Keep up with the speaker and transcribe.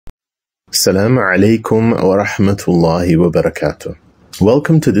Assalamu alaikum wa rahmatullahi wa barakatuh.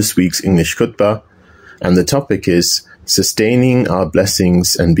 Welcome to this week's English Khutbah, and the topic is sustaining our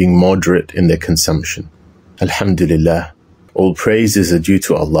blessings and being moderate in their consumption. Alhamdulillah, all praises are due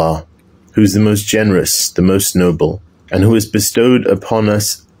to Allah, who is the most generous, the most noble, and who has bestowed upon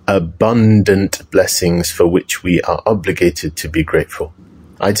us abundant blessings for which we are obligated to be grateful.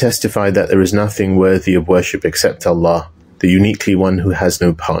 I testify that there is nothing worthy of worship except Allah, the uniquely one who has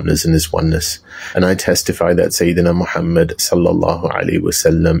no partners in his oneness. And I testify that Sayyidina Muhammad sallallahu alaihi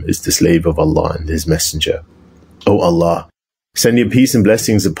wasallam is the slave of Allah and his messenger. O Allah, send your peace and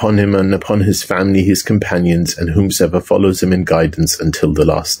blessings upon him and upon his family, his companions, and whomsoever follows him in guidance until the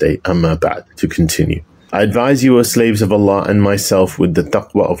last day. Amma ba'd. To continue. I advise you, O slaves of Allah, and myself with the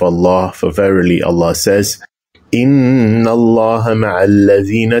taqwa of Allah, for verily Allah says, Inna Allah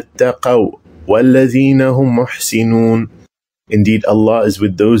ma'alladhina attaqaw walladhina hum muhsinun. Indeed, Allah is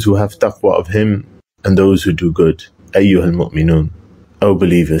with those who have taqwa of Him and those who do good. Ayyuhal mu'minun. O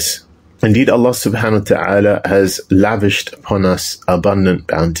believers. Indeed, Allah subhanahu wa ta'ala has lavished upon us abundant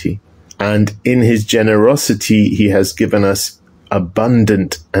bounty. And in His generosity, He has given us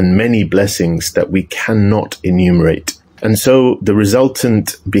abundant and many blessings that we cannot enumerate. And so the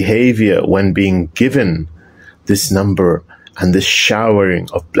resultant behavior when being given this number and this showering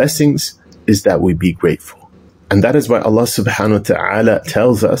of blessings is that we be grateful. And that is why Allah subhanahu wa ta'ala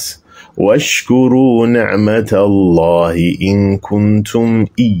tells us, وَاشْكُرُوا نِعْمَةَ اللَّهِ إِن كُنْتُمْ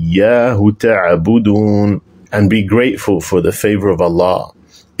إِيَّاهُ تَعْبُدُونَ. And be grateful for the favor of Allah,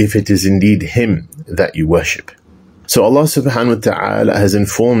 if it is indeed Him that you worship. So Allah subhanahu wa ta'ala has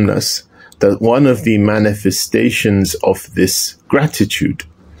informed us that one of the manifestations of this gratitude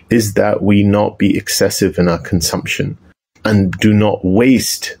is that we not be excessive in our consumption and do not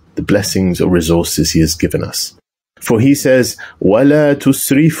waste the blessings or resources He has given us. For He says, وَلَا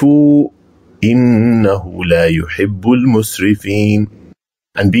تُسْرِفُوا إِنَّهُ لَا يُحِبُّ الْمُسْرِفِينَ.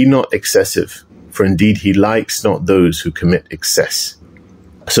 And be not excessive, for indeed He likes not those who commit excess.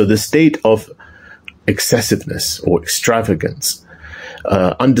 So the state of excessiveness or extravagance,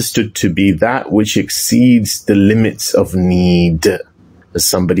 understood to be that which exceeds the limits of need. As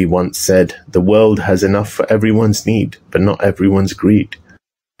somebody once said, the world has enough for everyone's need, but not everyone's greed.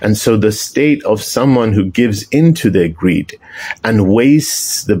 And so the state of someone who gives into their greed and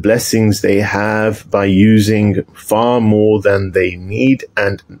wastes the blessings they have by using far more than they need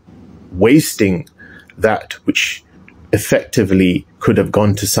and wasting that which effectively could have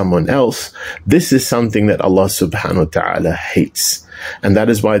gone to someone else, this is something that Allah subhanahu wa ta'ala hates. And that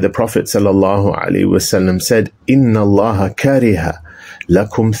is why the Prophet sallallahu alaihi wasallam said, Inna Allah kariha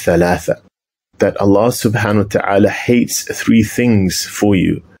lakum thalatha. That Allah subhanahu wa ta'ala hates three things for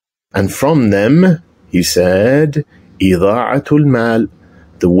you. And from them, He said, إِضَاعَةُ الْمَالِ,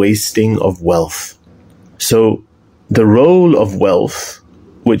 the wasting of wealth. So the role of wealth,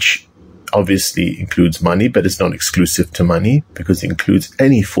 which obviously includes money, but it's not exclusive to money, because it includes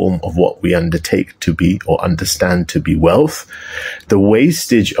any form of what we undertake to be or understand to be wealth. The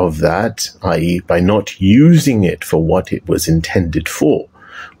wastage of that, i.e. by not using it for what it was intended for,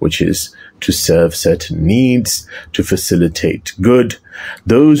 which is to serve certain needs, to facilitate good.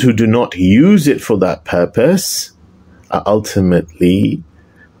 Those who do not use it for that purpose are ultimately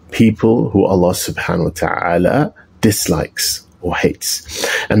people who Allah subhanahu wa ta'ala dislikes or hates.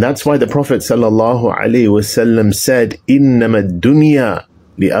 And that's why the Prophet sallallahu alaihi wasallam said, إِنَّمَا الدُّنْيَا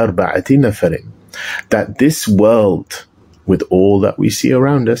لِأَرْبَعَةِ نَفَرٍ. That this world, with all that we see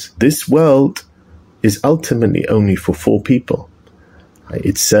around us, this world is ultimately only for four people.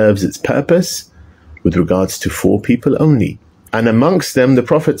 It serves its purpose with regards to four people only. And amongst them, the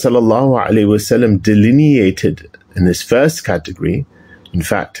Prophet ﷺ delineated in this first category, in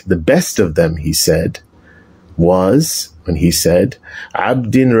fact, the best of them, he said, was when he said,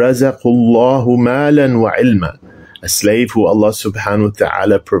 عَبْدٍ رَزَقُ اللَّهُ مَالًا وَعِلْمًا, a slave who Allah subhanahu wa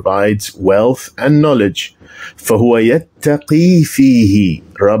ta'ala provides wealth and knowledge, فَهُوَ يَتَّقِي فِيهِ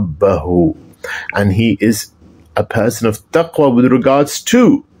رَبَّهُ, and he is a person of taqwa with regards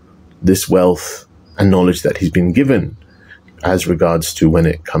to this wealth and knowledge that he's been given, as regards to when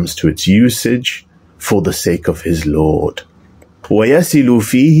it comes to its usage for the sake of his Lord. وَيَسِلُ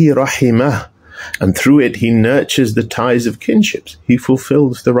فِيهِ رَحِمَهُ, and through it he nurtures the ties of kinships. He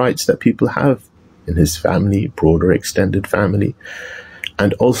fulfills the rights that people have in his family, broader extended family,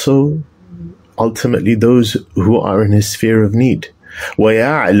 and also ultimately those who are in his sphere of need.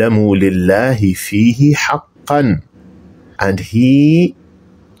 وَيَعْلَمُ لِلَّهِ فِيهِ حَقًّا, and he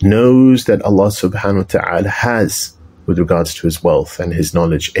knows that Allah subhanahu wa ta'ala has, with regards to his wealth and his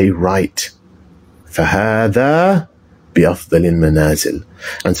knowledge, a right. فَهَذَا بأفضل المنازل.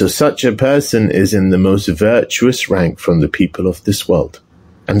 And so such a person is in the most virtuous rank from the people of this world.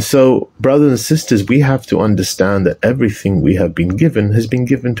 And so, brothers and sisters, we have to understand that everything we have been given has been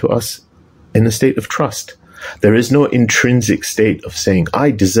given to us in a state of trust. There is no intrinsic state of saying,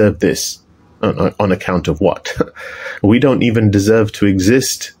 I deserve this. On account of what? We don't even deserve to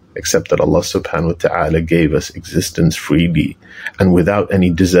exist, except that Allah subhanahu wa ta'ala gave us existence freely and without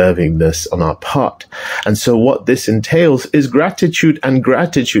any deservingness on our part. And so what this entails is gratitude, and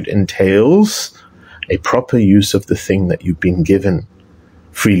gratitude entails a proper use of the thing that you've been given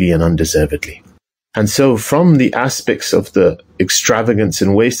freely and undeservedly. And so from the aspects of the extravagance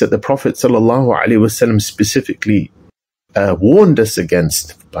and waste that the Prophet ﷺ specifically warned us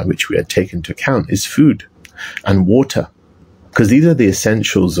against, by which we are taken to account, is food and water, because these are the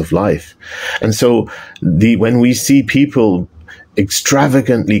essentials of life. And so when we see people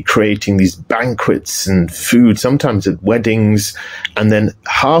extravagantly creating these banquets and food, sometimes at weddings, and then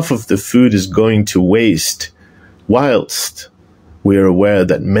half of the food is going to waste, whilst we are aware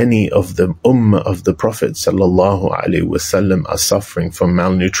that many of the ummah of the Prophet ﷺ are suffering from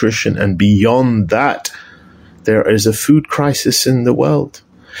malnutrition, and beyond that, there is a food crisis in the world.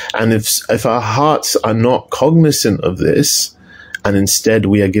 And if our hearts are not cognizant of this, and instead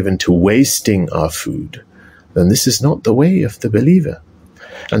we are given to wasting our food, then this is not the way of the believer.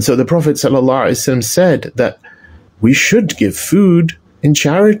 And so the Prophet ﷺ said that we should give food in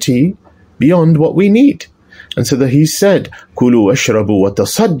charity beyond what we need. And so that he said, "Kulu washrabu wa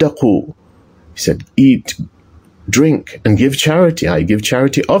tasaddaqu." He said, eat, drink, and give charity. I give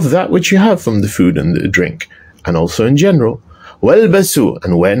charity of that which you have from the food and the drink, and also in general. Walbasu,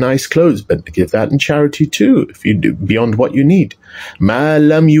 and wear nice clothes, but give that in charity too, if you do beyond what you need. Ma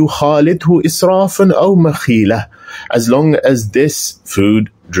lam yukhalidhu israfan aw makhila. As long as this food,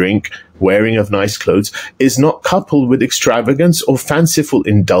 drink, wearing of nice clothes is not coupled with extravagance or fanciful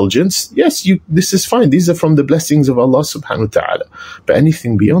indulgence, yes, this is fine. These are from the blessings of Allah subhanahu wa ta'ala. But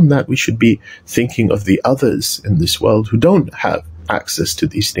anything beyond that, we should be thinking of the others in this world who don't have access to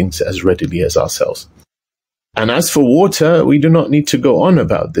these things as readily as ourselves. And as for water, we do not need to go on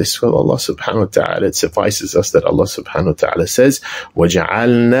about this. Well, Allah subhanahu wa ta'ala, it suffices us that Allah subhanahu wa ta'ala says,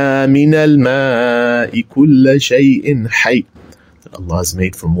 وَجَعَلْنَا مِنَ الْمَاءِ كُلَّ شَيْءٍ حَيٍّ. That Allah has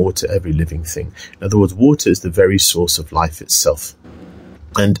made from water every living thing. In other words, water is the very source of life itself.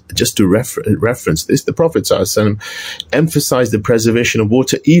 And just to reference this, the Prophet ﷺ emphasized the preservation of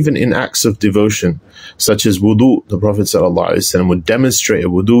water even in acts of devotion, such as wudu. The Prophet ﷺ would demonstrate a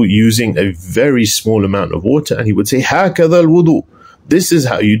wudu using a very small amount of water, and he would say, هَكَذَا الْوُضُوء. This is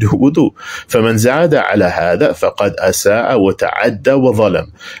how you do wudu. فَمَنْ زَادَ عَلَى هَذَا فَقَدْ أَسَاءَ وَتَعَدَّى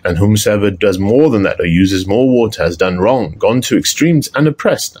وَظَلَمَ. And whomsoever does more than that, or uses more water, has done wrong, gone to extremes, and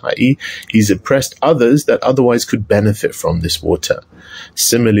oppressed, i.e. he's oppressed others that otherwise could benefit from this water.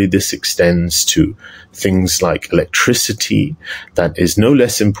 Similarly, this extends to things like electricity, that is no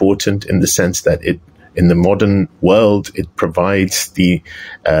less important in the sense that in the modern world, it provides the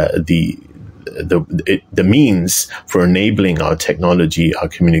means for enabling our technology, our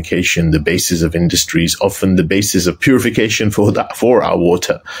communication, the basis of industries, often the basis of purification for our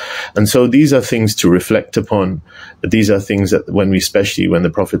water. And so these are things to reflect upon. These are things that especially when the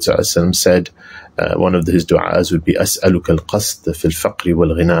Prophet ﷺ said, one of his du'as would be, أَسْأَلُكَ الْقَصْدَ فِي الْفَقْرِ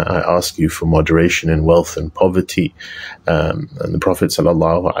وَالْغِنَى. I ask you for moderation in wealth and poverty. And the Prophet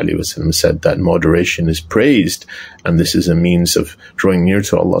ﷺ said that moderation is praised, and this is a means of drawing near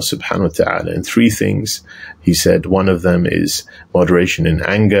to Allah subhanahu wa ta'ala in three things. He said one of them is moderation in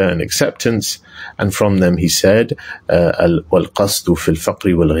anger and acceptance, and from them he said, وَالْقَصْدُ فِي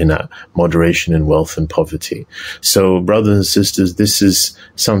الْفَقْرِ وَالْغِنَى, moderation in wealth and poverty. So brothers and sisters, this is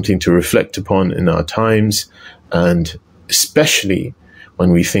something to reflect upon in our times, and especially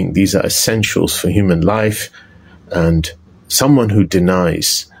when we think these are essentials for human life, and someone who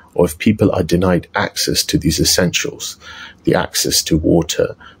denies, or if people are denied access to these essentials, the access to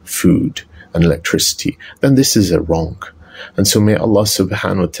water, food, and electricity, then this is a wrong. And so may Allah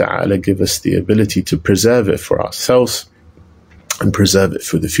subhanahu wa ta'ala give us the ability to preserve it for ourselves and preserve it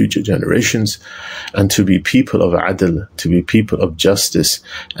for the future generations, and to be people of adl, to be people of justice,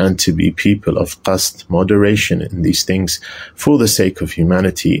 and to be people of qasd, moderation in these things for the sake of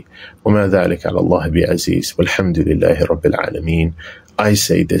humanity. وَمَا ذَلِكَ عَلَى اللَّهِ بِعَزِيزٍ وَالْحَمْدُ لِلَّهِ رَبِّ الْعَالَمِينَ. I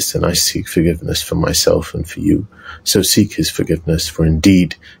say this and I seek forgiveness for myself and for you. So seek his forgiveness, for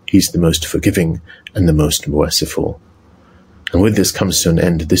indeed he's the most forgiving and the most merciful. And with this comes to an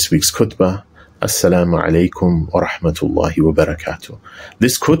end this week's khutbah. Assalamu alaikum wa rahmatullahi wa barakatuh.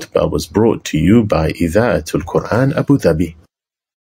 This khutbah was brought to you by Idha'atul Quran Abu Dhabi.